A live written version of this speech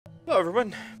Hello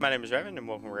everyone, my name is Raven and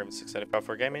welcome to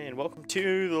Raven695 Gaming and welcome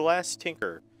to The Last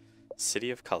Tinker,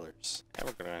 City of Colors. And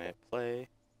we're going to hit play.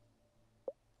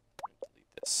 Delete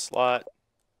this slot.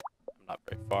 I'm not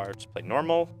very far, just play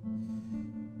normal.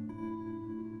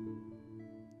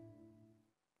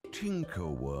 Tinker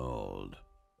World,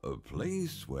 a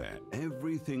place where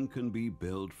everything can be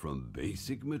built from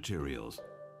basic materials,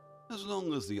 as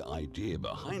long as the idea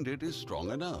behind it is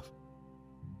strong enough.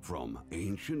 From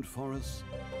ancient forests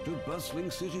to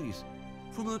bustling cities,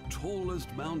 from the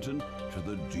tallest mountain to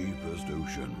the deepest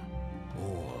ocean,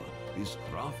 all is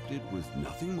crafted with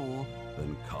nothing more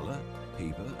than color,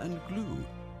 paper, and glue.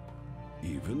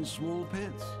 Even small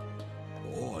pets,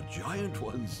 or giant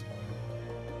ones.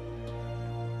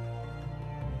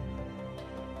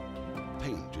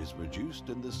 Paint is produced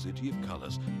in the City of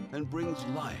Colors and brings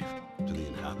life to the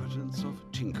inhabitants of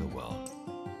Tinker World.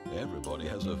 Everybody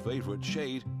has a favorite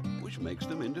shade, which makes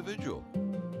them individual.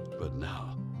 But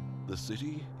now, the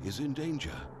city is in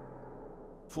danger.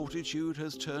 Fortitude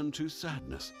has turned to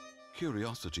sadness,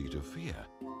 curiosity to fear,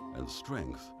 and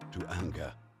strength to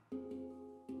anger.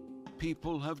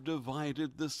 People have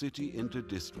divided the city into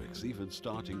districts, even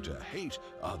starting to hate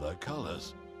other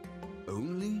colors.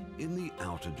 Only in the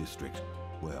outer district,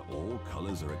 where all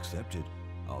colors are accepted,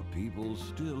 are people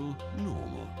still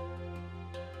normal.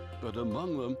 But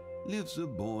among them lives a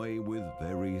boy with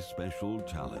very special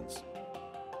talents.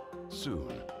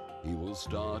 Soon, he will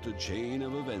start a chain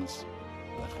of events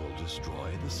that will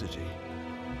destroy the city.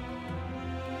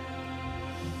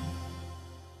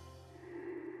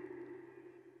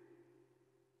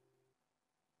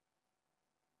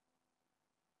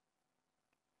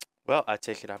 Well, I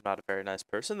take it I'm not a very nice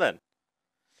person then.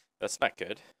 That's not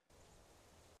good.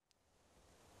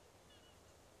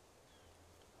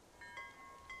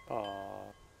 Aww.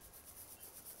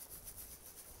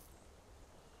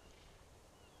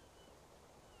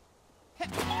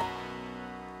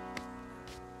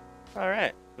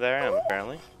 Alright, there I am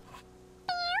apparently.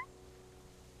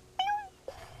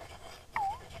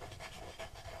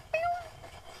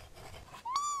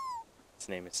 His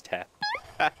name is Tap.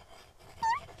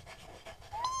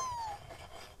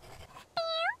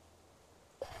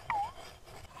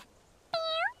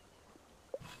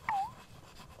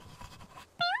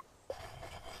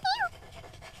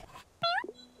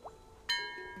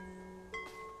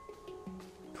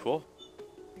 Cool.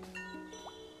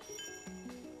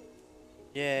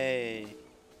 Yay.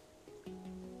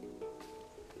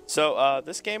 So,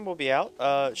 this game will be out,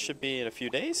 should be in a few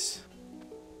days.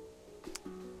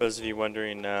 For those of you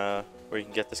wondering, where you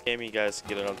can get this game, you guys can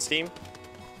get it on Steam.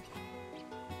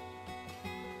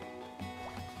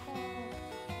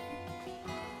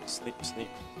 Sleep, sleep.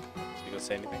 Is he gonna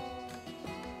say anything?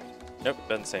 Nope,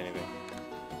 doesn't say anything.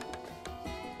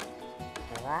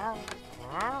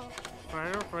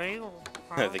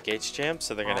 The gate's jammed,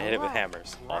 so they're gonna hit it with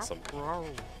hammers. Awesome.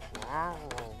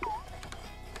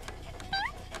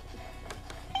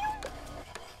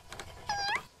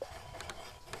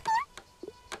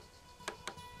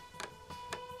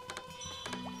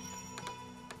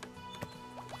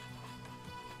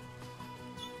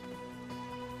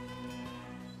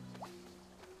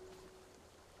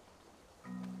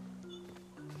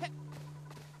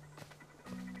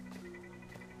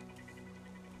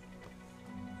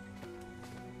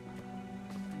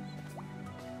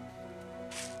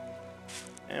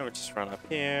 And we'll just run up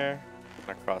here,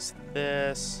 across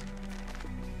this,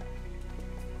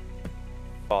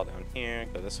 fall down here,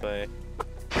 go this way.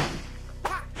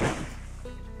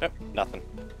 Nope, nothing.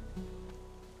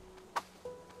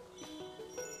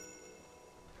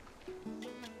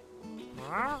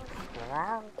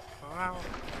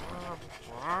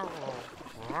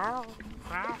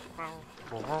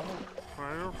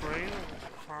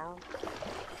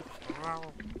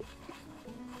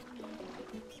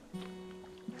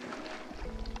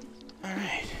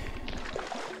 Alright.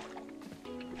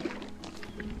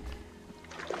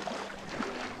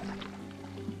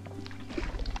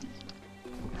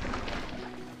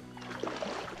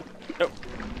 Nope.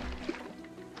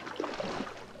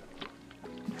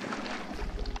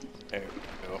 There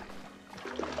we go.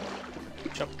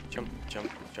 Jump, jump,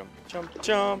 jump, jump, jump,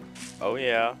 jump. Oh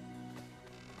yeah.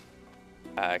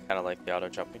 I kind of like the auto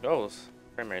jumping. Oh,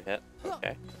 frame rate hit.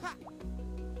 Okay.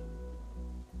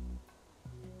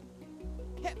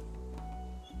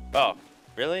 Oh,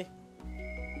 really?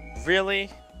 Really?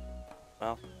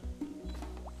 Well,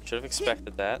 should have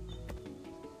expected that.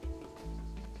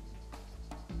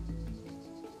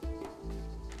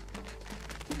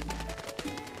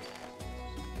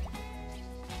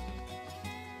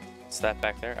 What's that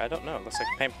back there? I don't know. It looks like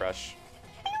a paintbrush.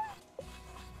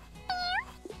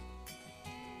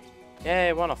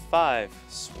 Yay, 1 of 5.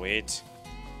 Sweet.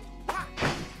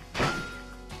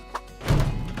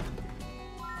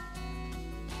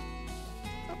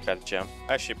 Got a gem.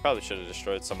 Actually, probably should have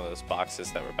destroyed some of those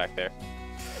boxes that were back there.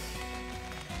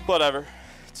 Whatever.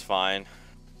 It's fine.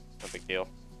 No big deal.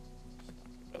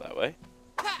 Go that way.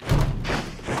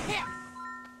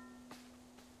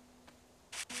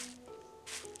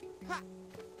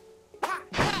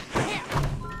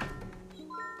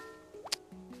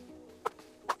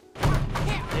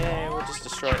 Yay, we'll just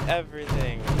destroy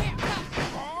everything.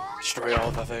 Destroy all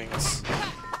the things.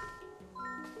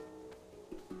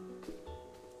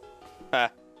 Ha.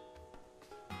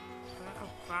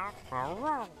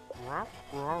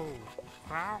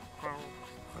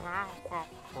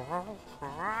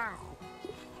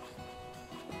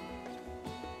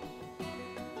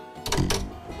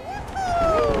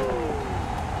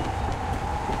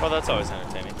 Well, that's always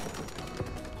entertaining.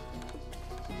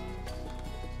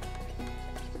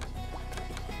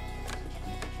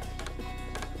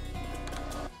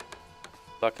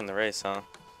 Luck in the race, huh?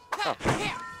 Oh.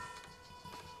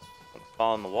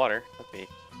 Fall in the water. That'd be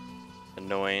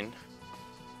annoying.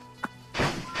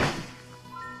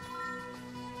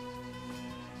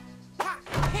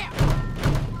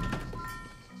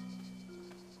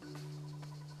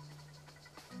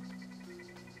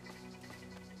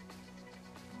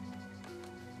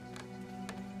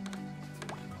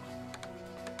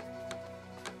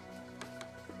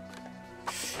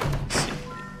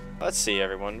 Let's see,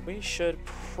 everyone. We should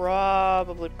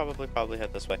probably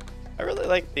head this way. I really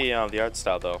like the art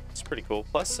style though. It's pretty cool.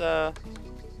 Plus,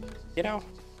 you know,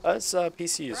 us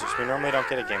PC users, we normally don't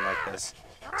get a game like this,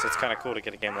 so it's kind of cool to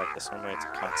get a game like this. Normally, it's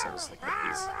consoles that get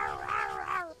these.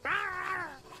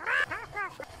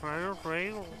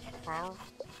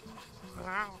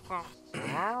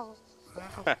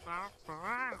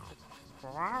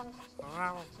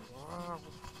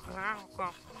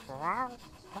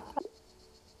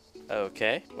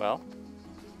 Okay, well.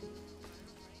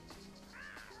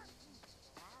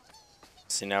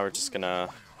 See, now we're just gonna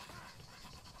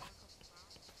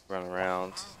run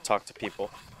around, talk to people.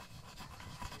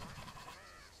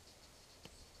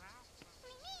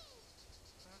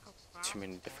 Too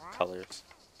many different colors.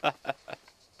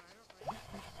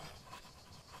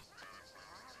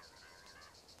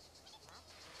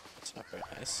 It's not very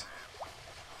nice.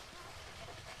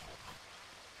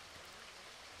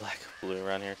 Black blue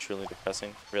around here, truly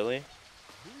depressing. Really?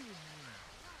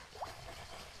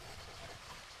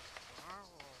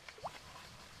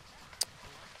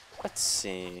 Let's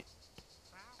see.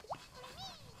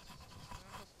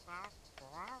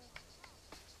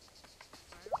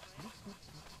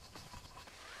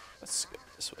 Let's go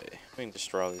this way. We can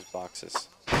destroy all these boxes.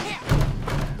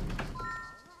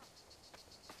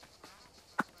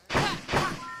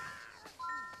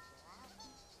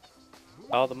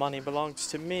 All the money belongs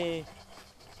to me.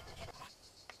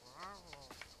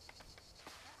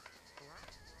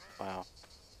 Wow.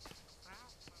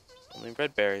 Only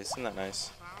red berries, isn't that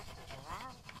nice?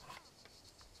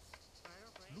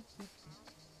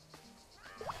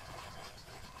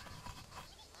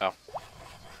 Oh.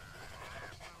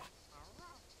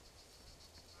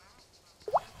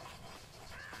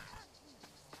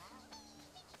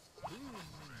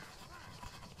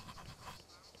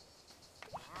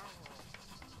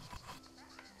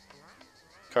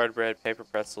 Card bread, paper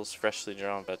pretzels, freshly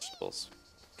drawn vegetables.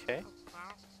 Okay.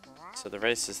 So the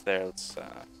race is there. Let's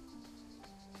yeah,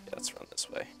 let's run this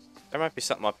way. There might be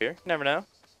something up here. Never know.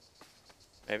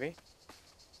 Maybe.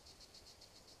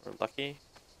 We're lucky.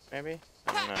 Maybe.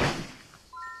 I don't know.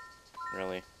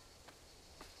 Really.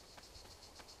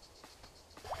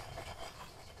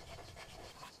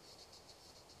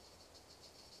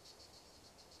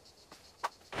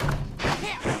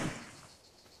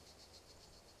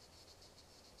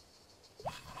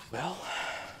 Well,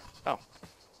 oh.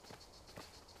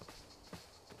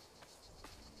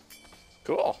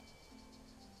 Cool.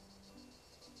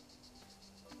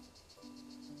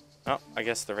 Oh, I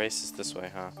guess the race is this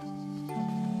way, huh?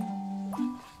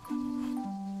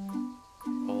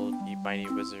 Old ye mighty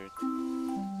wizard.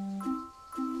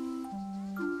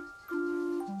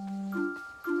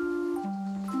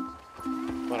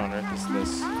 What on earth is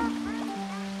this?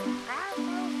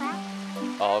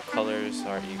 All colors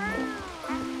are equal.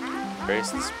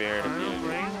 Embrace the spirit of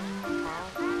unity.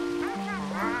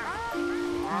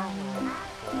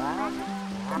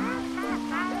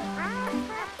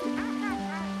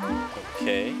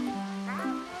 Okay.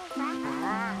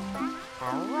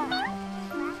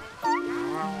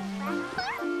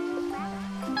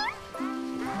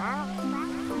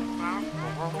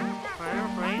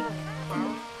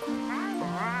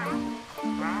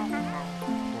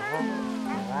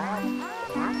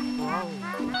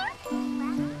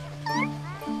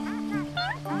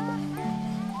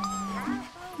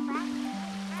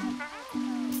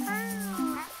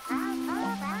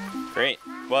 Great.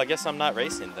 Well, I guess I'm not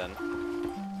racing then.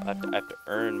 I have to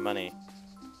earn money.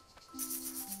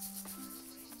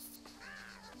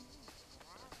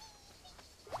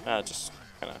 Just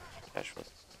kind of casual.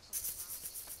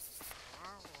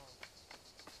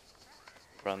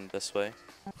 Run this way.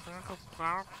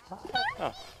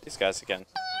 Oh, these guys again.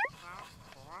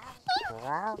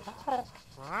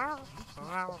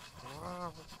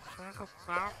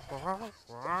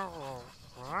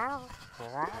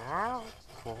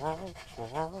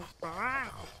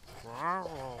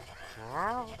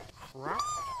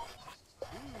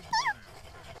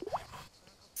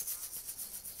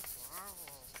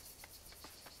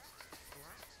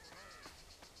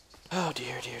 Oh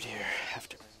dear, dear, dear. I have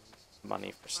to earn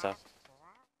money for stuff.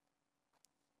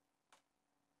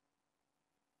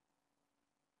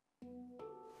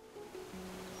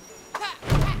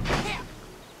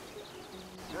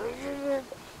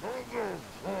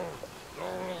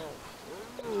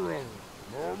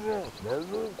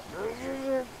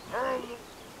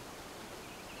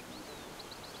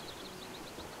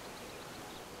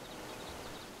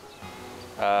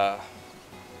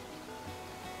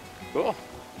 Cool.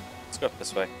 Let's go up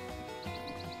this way.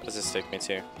 What does this take me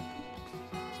to?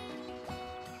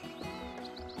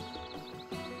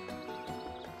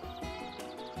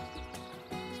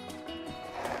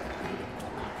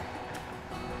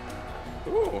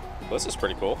 Ooh, this is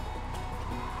pretty cool.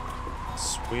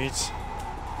 Sweet.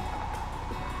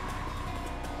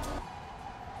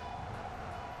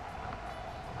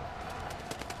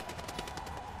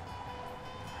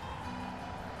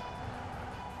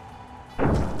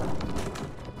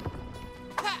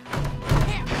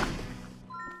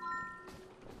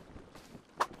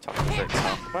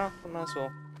 Well, I might as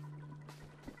well,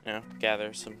 you know,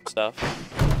 gather some stuff.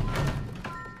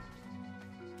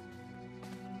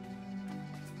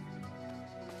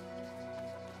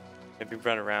 Maybe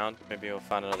run around. Maybe we'll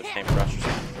find another paintbrush or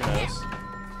something. Who knows?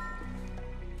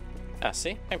 Ah,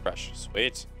 see? Paintbrush.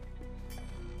 Sweet.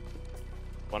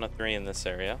 1 of 3 in this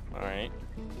area. Alright.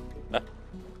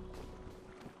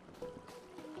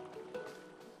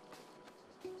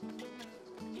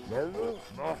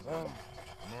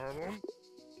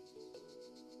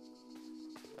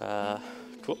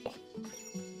 Cool.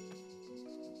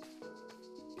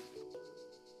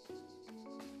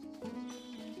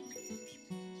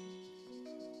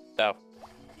 Oh.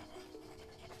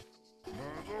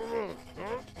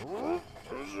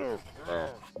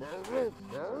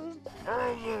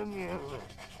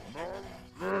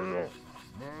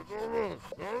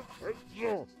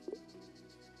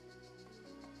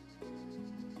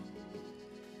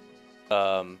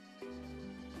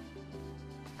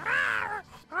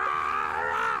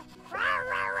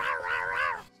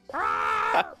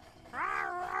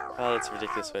 Oh, that's a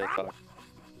ridiculous way to talk.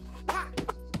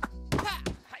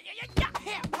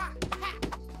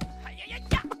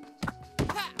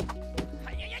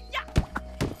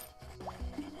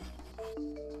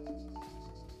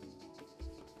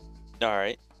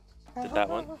 Alright. Did that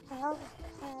one.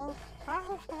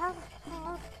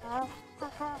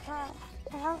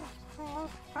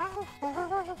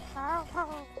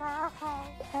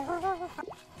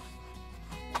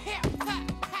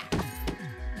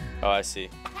 Oh, I see.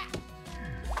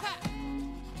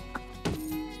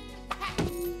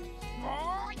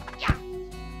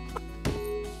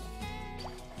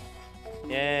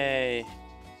 Yay.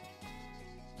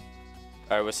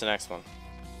 Alright, what's the next one?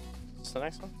 What's the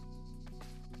next one?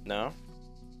 No?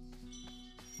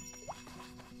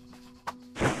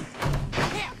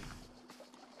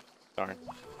 Darn.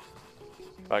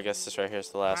 Well, I guess this right here is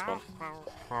the last one.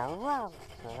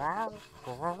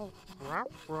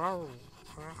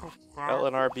 L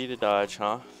and RB to dodge,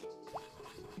 huh?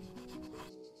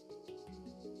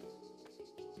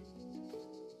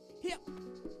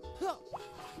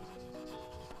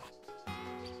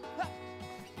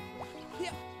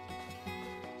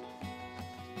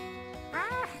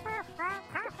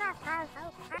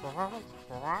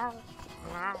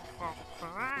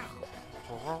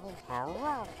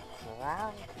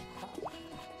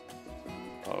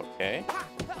 Okay.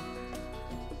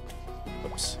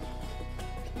 Oops.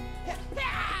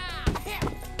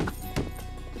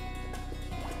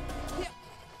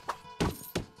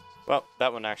 Well,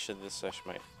 that one actually, this session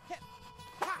might.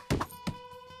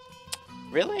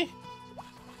 Really?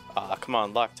 Ah, come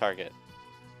on, lock target.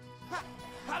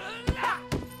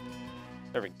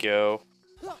 There we go.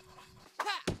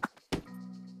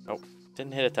 Nope,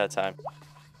 didn't hit it that time.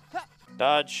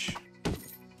 Dodge.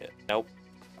 Hit. Nope.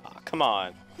 Ah, come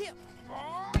on.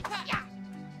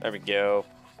 There we go.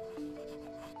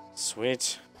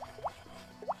 Sweet.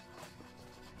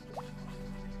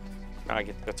 Now I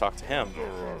get to go talk to him.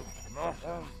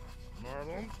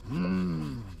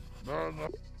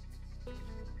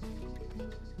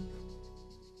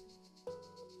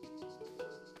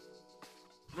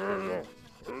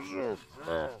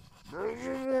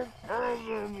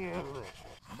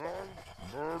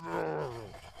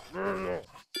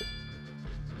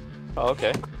 Oh,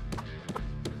 okay.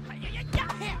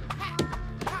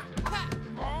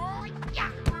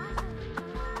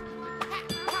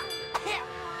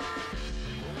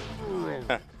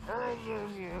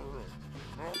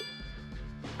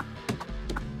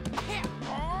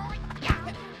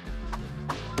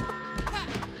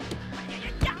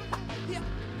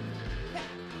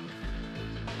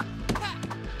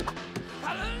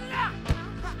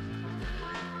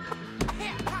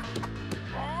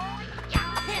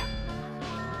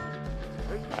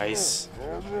 Nice.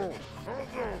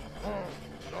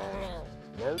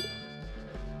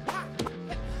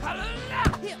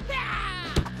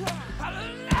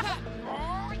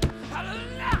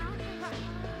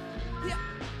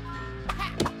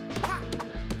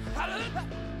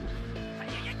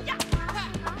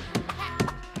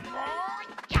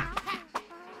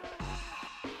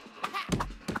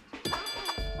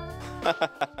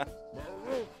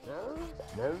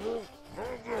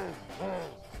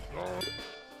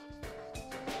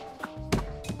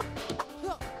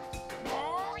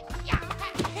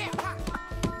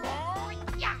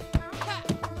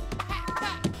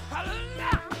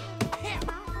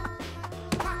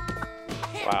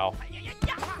 Wow.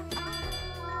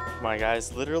 My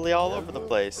guy's literally all over the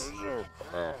place.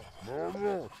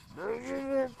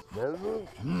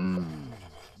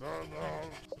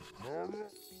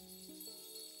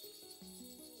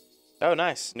 Oh,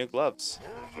 nice. New gloves.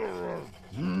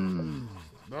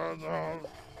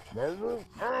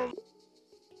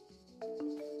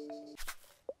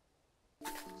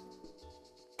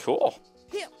 Cool.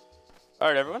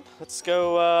 Alright, everyone. Let's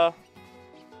go,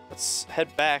 let's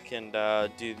head back and,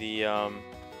 do the,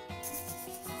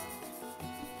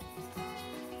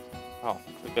 Oh,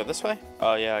 we go this way?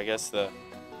 Oh, yeah, I guess the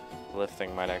lift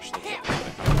thing might actually get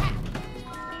this way.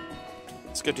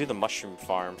 Let's go do the mushroom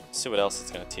farm. See what else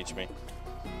it's gonna teach me.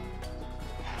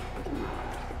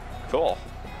 Cool.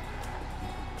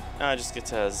 Now I just get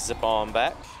to zip on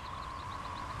back.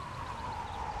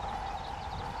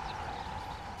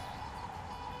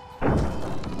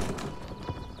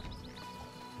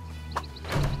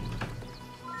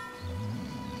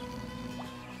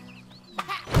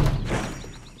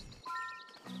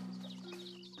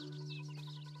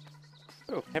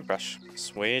 Oh, paintbrush.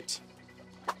 Sweet.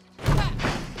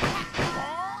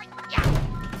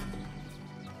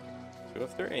 2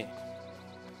 of 3.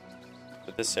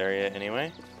 For this area,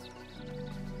 anyway.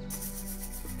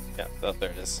 Yeah, oh,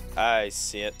 there it is. I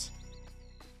see it.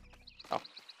 Oh,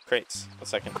 crates. 1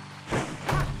 second.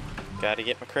 Gotta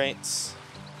get my crates.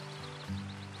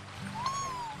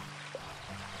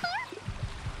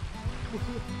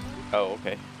 Oh,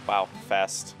 okay. Wow,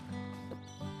 fast.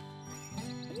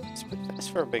 It's pretty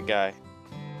fast for a big guy.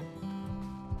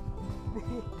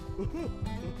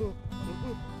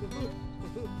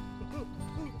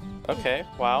 Okay,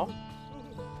 wow.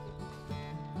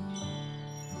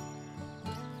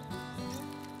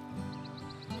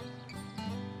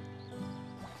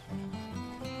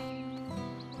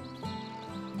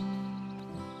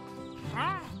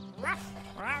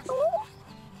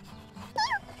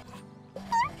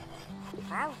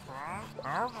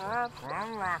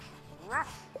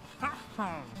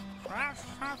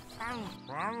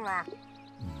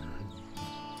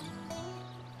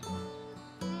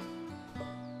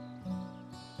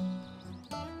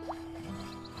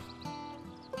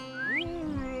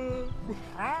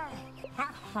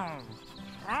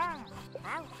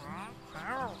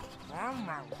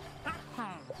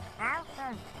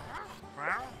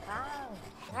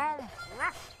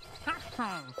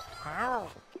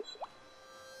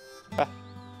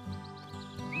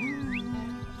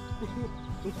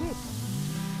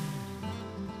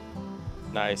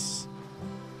 Nice.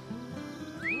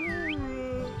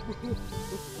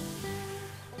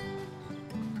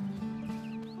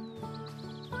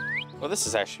 Well, this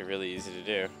is actually really easy to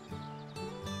do.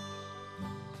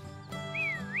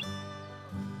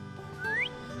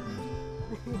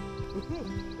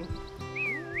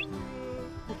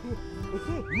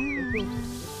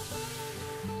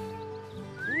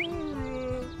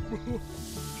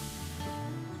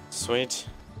 Sweet.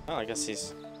 Oh, I guess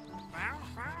he's...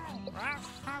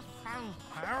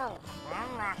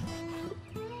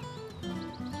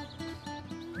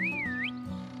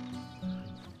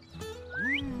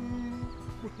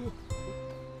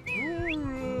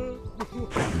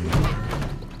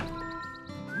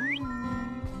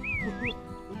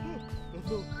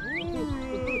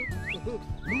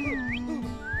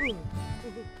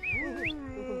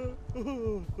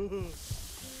 Okay.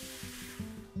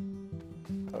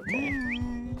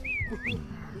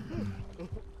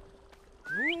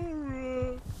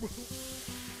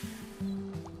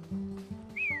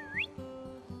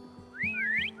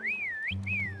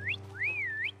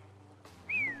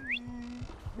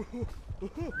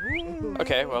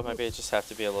 Okay, well, maybe I just have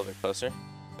to be a little bit closer.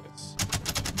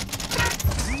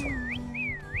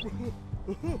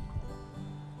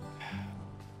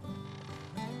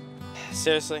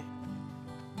 Seriously?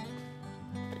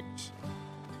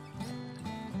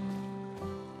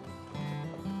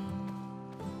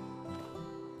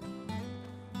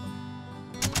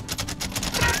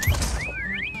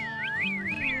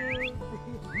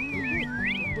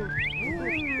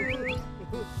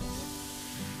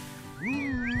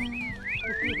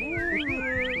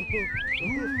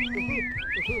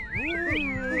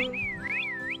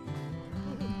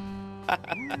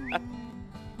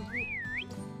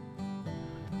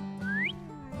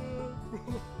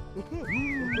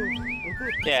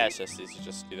 Yeah, it's just easy to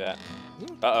just do that.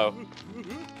 Uh-oh.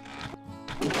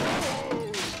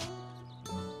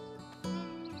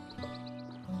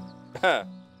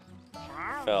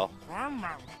 Fell.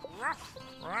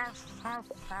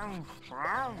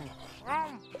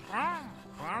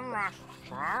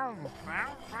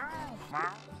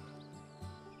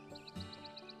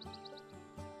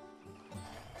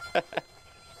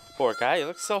 Poor guy, he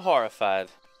looks so horrified.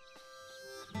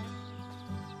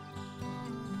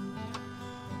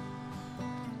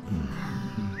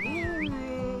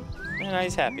 And now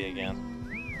he's happy again.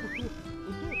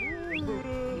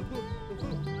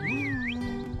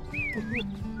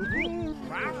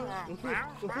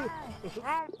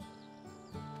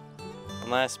 One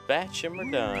last batch and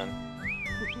we're done.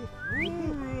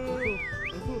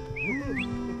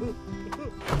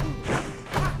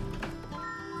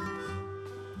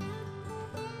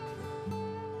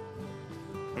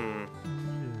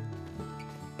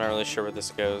 Not really sure where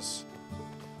this goes.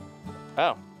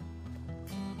 Oh.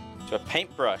 To a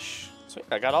paintbrush. Sweet,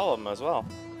 I got all of them as well.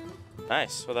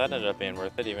 Nice. Well, that ended up being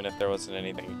worth it, even if there wasn't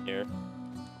anything here.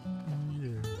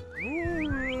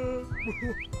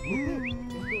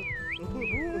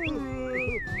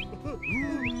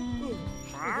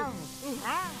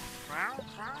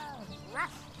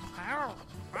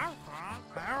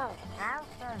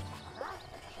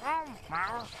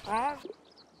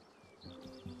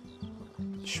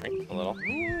 Shrink a little.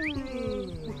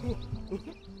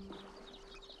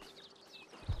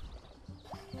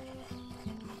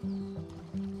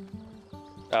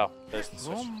 Oh, there's the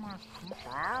switch.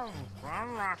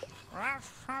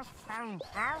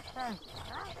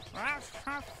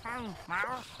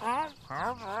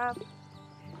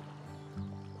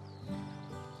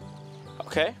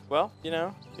 Okay, well, you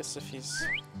know, I guess if he's...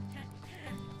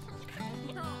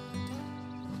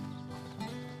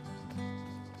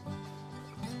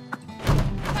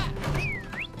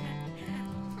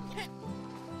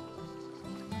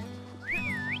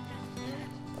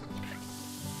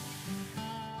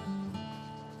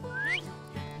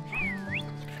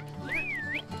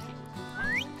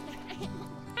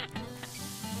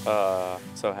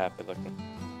 so happy looking.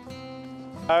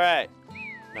 Alright.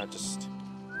 Now just...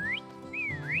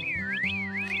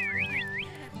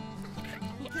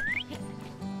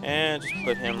 And just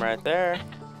put him right there.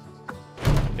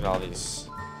 Look at all these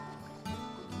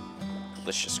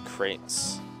delicious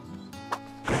crates.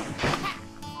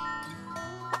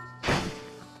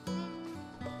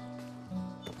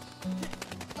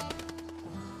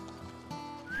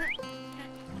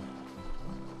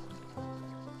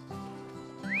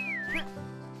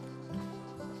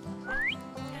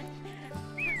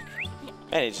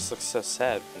 Man, he just looks so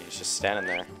sad when he's just standing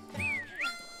there.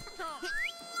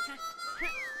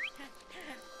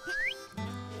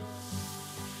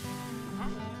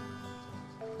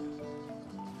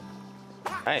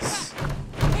 Nice.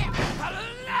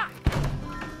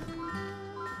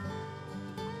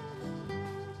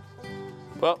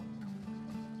 Well,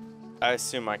 I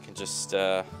assume I can just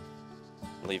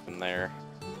leave him there.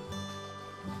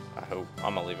 I hope.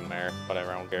 I'm gonna leave him there.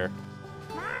 Whatever, I don't care.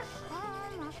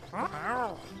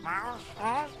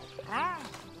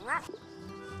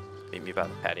 Meet me by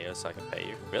the patio so I can pay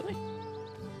you. Really?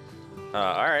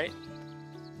 Alright.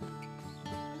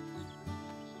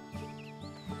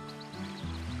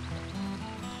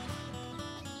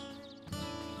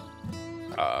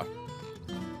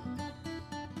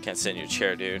 Can't sit in your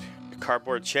chair, dude. Your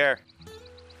cardboard chair.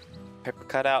 Paper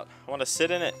cutout. I want to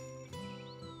sit in it.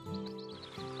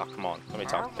 Oh, come on. Let me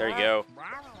talk. There you go.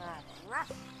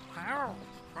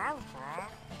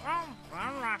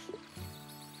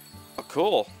 Oh,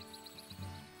 cool.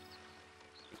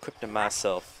 equipping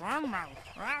myself.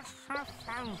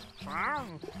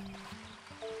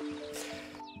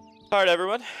 Alright,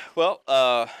 everyone. Well,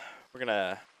 we're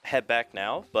gonna head back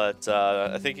now, but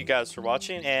I thank you guys for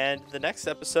watching, and the next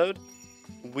episode,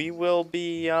 we will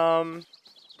be, well,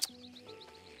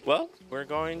 we're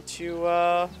going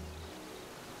to,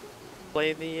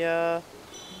 play the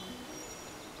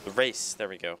race. There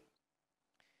we go.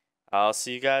 I'll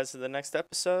see you guys in the next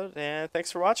episode, and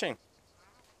thanks for watching.